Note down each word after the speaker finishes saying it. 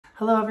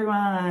Hello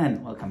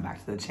everyone, welcome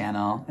back to the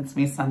channel. It's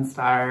me,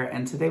 Sunstar,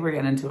 and today we're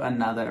getting into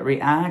another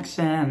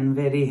reaction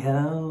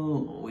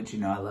video, which you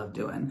know I love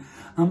doing.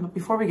 But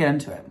before we get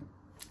into it,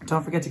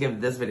 don't forget to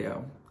give this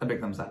video a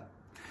big thumbs up.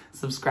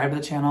 Subscribe to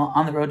the channel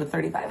on the road to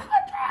 3,500.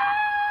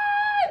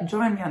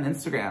 Join me on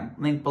Instagram,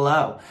 link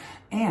below,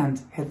 and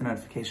hit the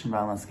notification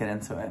bell. Let's get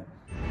into it.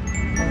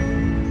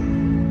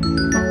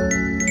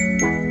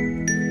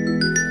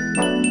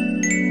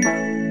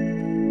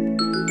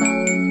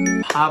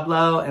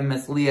 Pabllo and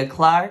Miss Leah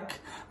Clark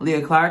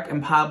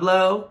and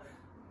Pabllo,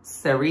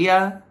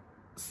 Sereia,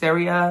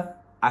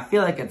 I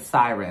feel like it's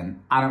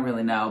Siren, I don't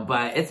really know,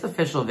 but it's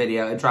official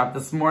video. It dropped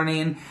this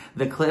morning.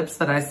 The clips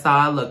that I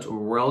saw looked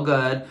real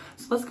good.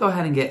 So let's go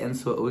ahead and get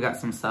into it. We got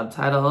some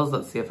subtitles.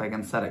 Let's see if I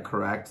can set it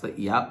correctly.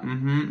 Yep,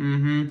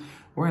 We're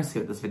gonna see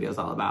what this video is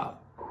all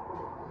about.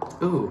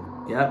 Ooh,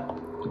 yep,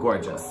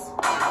 gorgeous.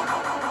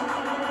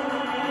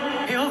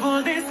 Eu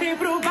vou descer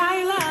pro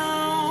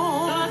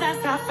bailão, toda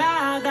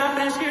safada,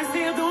 pra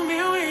esquecer do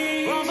meu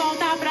ex. Vou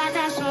voltar pra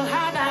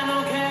cachorrada,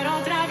 não quero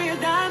outra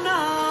vida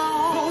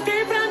não.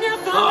 Voltei pra minha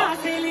fama,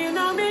 se ele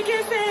não me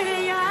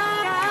quiser.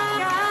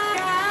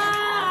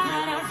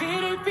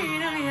 Maravilha e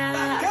piranha.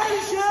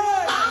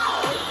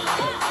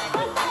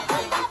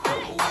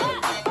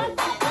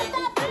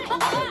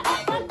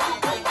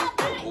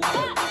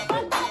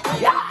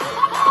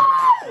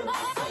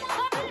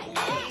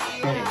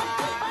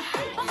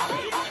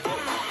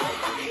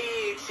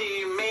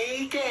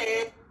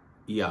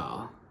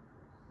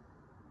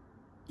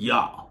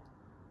 Y'all,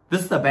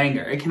 this is a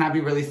banger. It cannot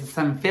be released at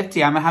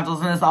 7:50. I'm gonna have to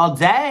listen to this all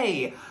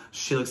day.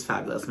 She looks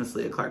fabulous, Miss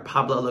Leah Clark.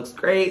 Pabllo looks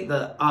great.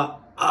 Hey.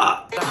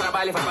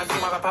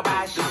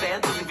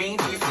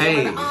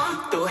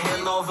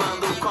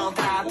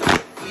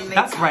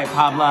 That's right,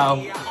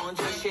 Pabllo.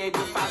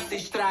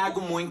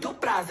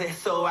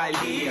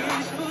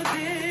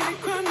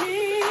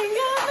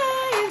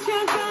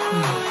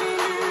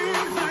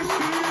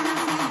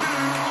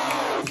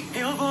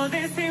 Eu vou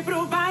descer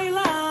pro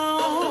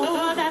bailão,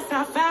 toda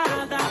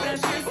safada, pra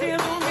esquecer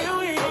do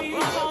meu ex.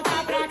 Vou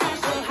voltar pra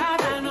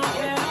cachorrada, não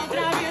quero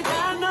outra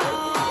vida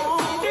não.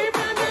 Voltei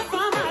pra minha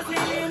fama, se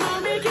ele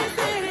não me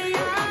quiser.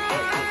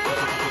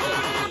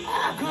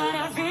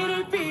 Agora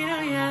virei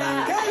piranha.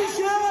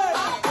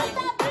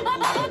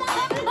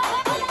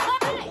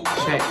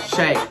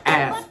 Shake,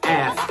 ass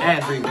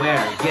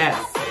everywhere, yes.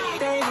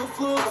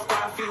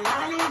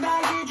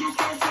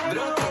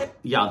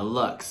 Y'all, the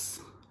looks.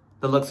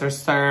 The looks are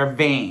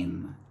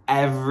serving.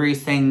 Every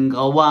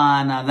single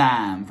one of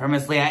them. For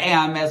Miss Leah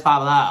and Miss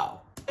Pabllo.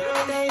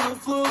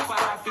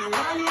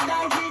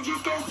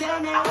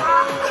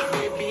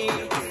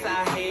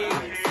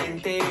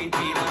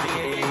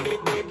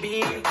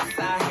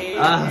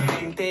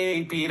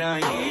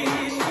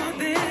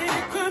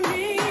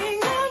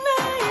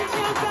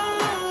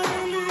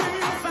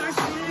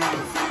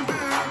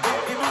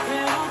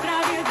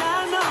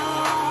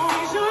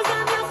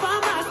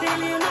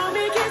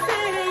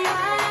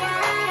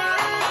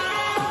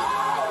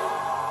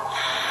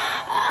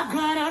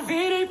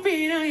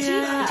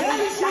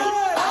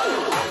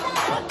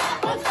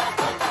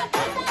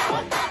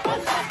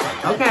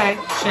 Okay,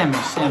 shimmy,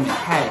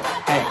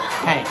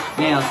 hey,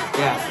 nails,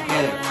 yes,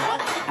 get it.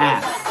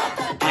 Ass.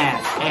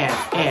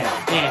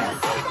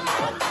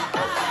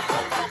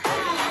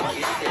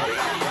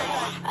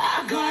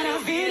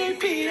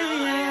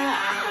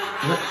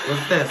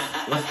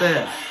 What's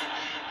this?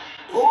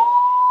 Ooh,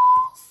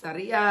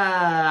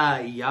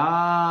 Sereia, y'all.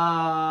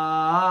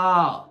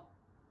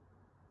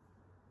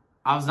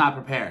 I was not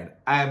prepared.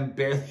 I am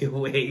barely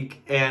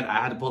awake and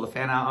I had to pull the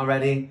fan out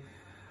already.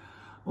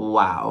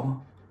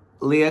 Wow.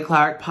 Leah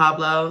Clark,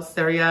 Pabllo,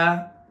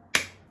 Sereia,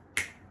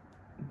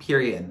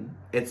 period.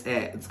 It's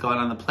it. It's going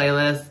on the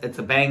playlist. It's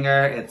a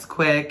banger. It's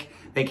quick.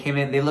 They came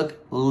in. They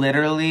look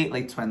literally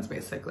like twins,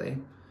 basically.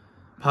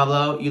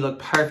 Pabllo, you look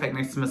perfect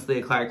next to Miss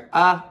Leah Clark.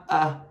 I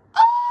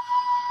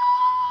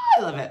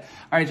love it.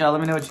 All right, y'all.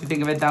 Let me know what you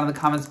think of it down in the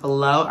comments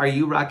below. Are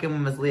you rocking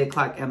with Miss Leah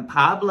Clark and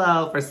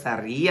Pabllo for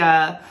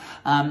Sereia?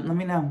 Let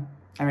me know.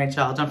 All right,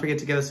 y'all. Don't forget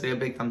to give this video a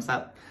big thumbs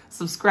up.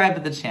 Subscribe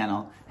to the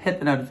channel. Hit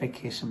the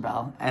notification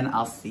bell. And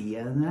I'll see you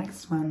in the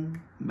next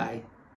one. Bye.